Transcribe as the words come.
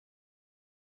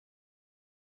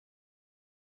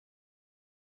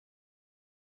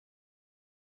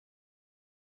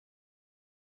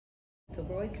So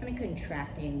we're always kind of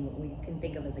contracting what we can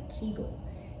think of as a Kegel.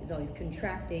 Is always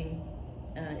contracting,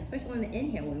 especially on the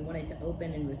inhale when we want it to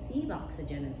open and receive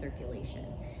oxygen and circulation.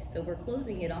 So if we're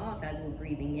closing it off as we're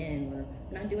breathing in, we're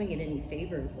not doing it any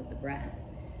favors with the breath.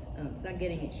 It's not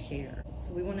getting its share.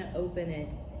 So we want to open it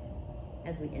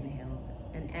as we inhale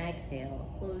and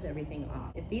exhale, close everything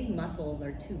off. If these muscles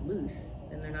are too loose,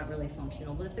 then they're not really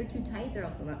functional. But if they're too tight, they're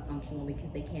also not functional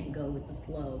because they can't go with the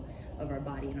flow of our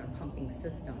body and our pumping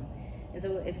system. And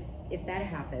so if that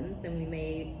happens, then we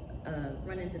may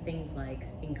run into things like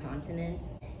incontinence,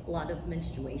 a lot of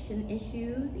menstruation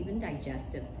issues, even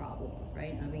digestive problems,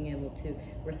 right? Not being able to,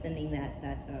 we're sending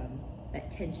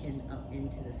that tension up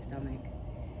into the stomach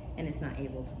and it's not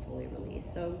able to fully release.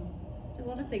 So there's a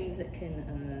lot of things that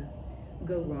can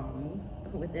go wrong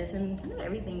with this, and kind of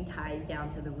everything ties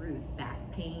down to the root. Back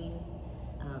pain,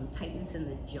 tightness in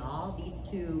the jaw, these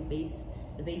two,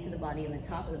 the base of the body and the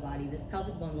top of the body, this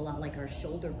pelvic bone a lot like our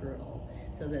shoulder girdle.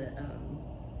 So the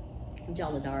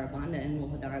Jalandhara Bandha and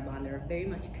Mula Bandha are very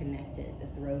much connected, the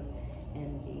throat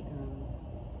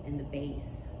and the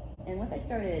base. And once I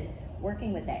started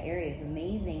working with that area, it's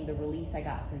amazing the release I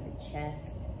got through the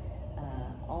chest.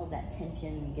 All of that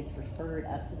tension gets referred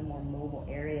up to the more mobile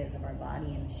areas of our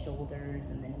body and the shoulders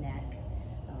and the neck.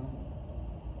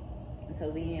 And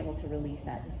so being able to release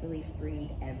that just really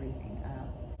freed everything up.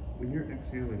 When you're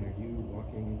exhaling, are you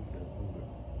walking the pelvic?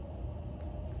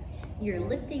 You're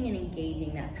lifting and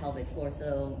engaging that pelvic floor,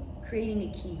 so creating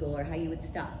a Kegel, or how you would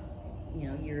stop,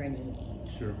 urinating.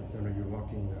 Sure, but then are you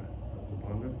walking the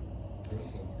Bandha?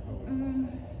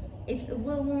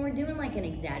 Well, when we're doing like an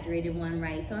exaggerated one,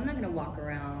 right? So I'm not gonna walk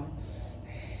around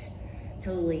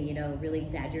totally, really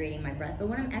exaggerating my breath. But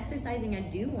when I'm exercising, I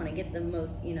do want to get the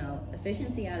most,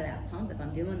 efficiency out of that pump. If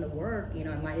I'm doing the work, I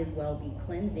might as well be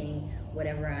cleansing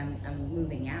whatever I'm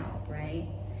moving out, right?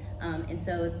 And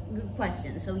so it's a good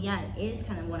question. So yeah, it is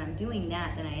kind of when I'm doing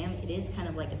that, then it is kind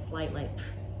of like a slight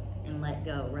and let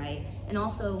go, right? And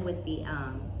also with the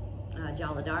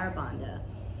Jalandhara Bandha,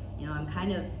 I'm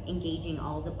kind of engaging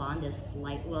all the bandhas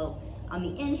well, on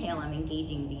the inhale, I'm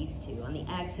engaging these two. On the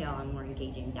exhale, I'm more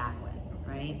engaging that one,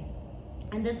 right?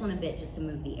 And this one a bit just to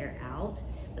move the air out,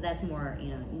 but that's more,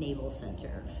 navel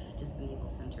center, just the navel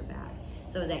center back.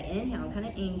 So as I inhale, I'm kind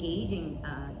of engaging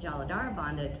Jalandhara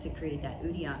Bandha to create that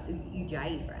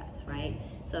Ujjayi breath, right?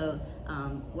 So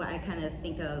what I kind of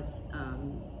think of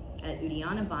at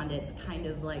Uddiyana Bandha, it's kind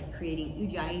of like creating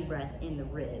Ujjayi breath in the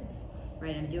ribs,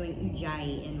 right? I'm doing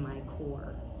Ujjayi in my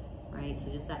core, right?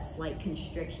 So just that slight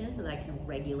constriction so that I can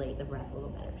regulate the breath a little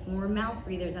better. So when we're mouth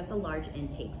breathers, that's a large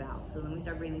intake valve. So when we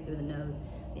start breathing through the nose,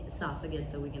 the esophagus,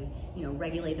 so we can,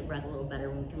 regulate the breath a little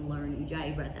better. When we can learn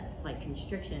Ujjayi breath, that slight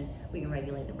constriction, we can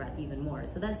regulate the breath even more.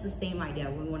 So that's the same idea.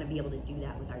 We want to be able to do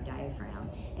that with our diaphragm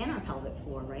and our pelvic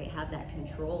floor, right? Have that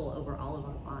control over all of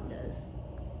our bandhas,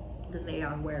 because they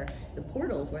are where the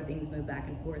portals where things move back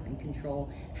and forth and control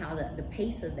how the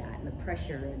pace of that and the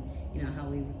pressure and how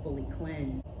we fully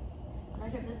cleanse. I'm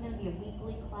not sure if this is going to be a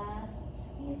weekly class.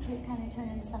 I think it could kind of turn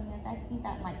into something. I think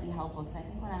that might be helpful, because I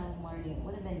think when I was learning, it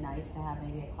would have been nice to have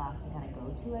maybe a class to kind of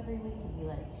go to every week, to be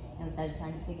like, instead of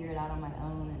trying to figure it out on my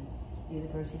own and do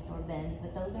the grocery store bins,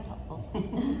 but those are helpful.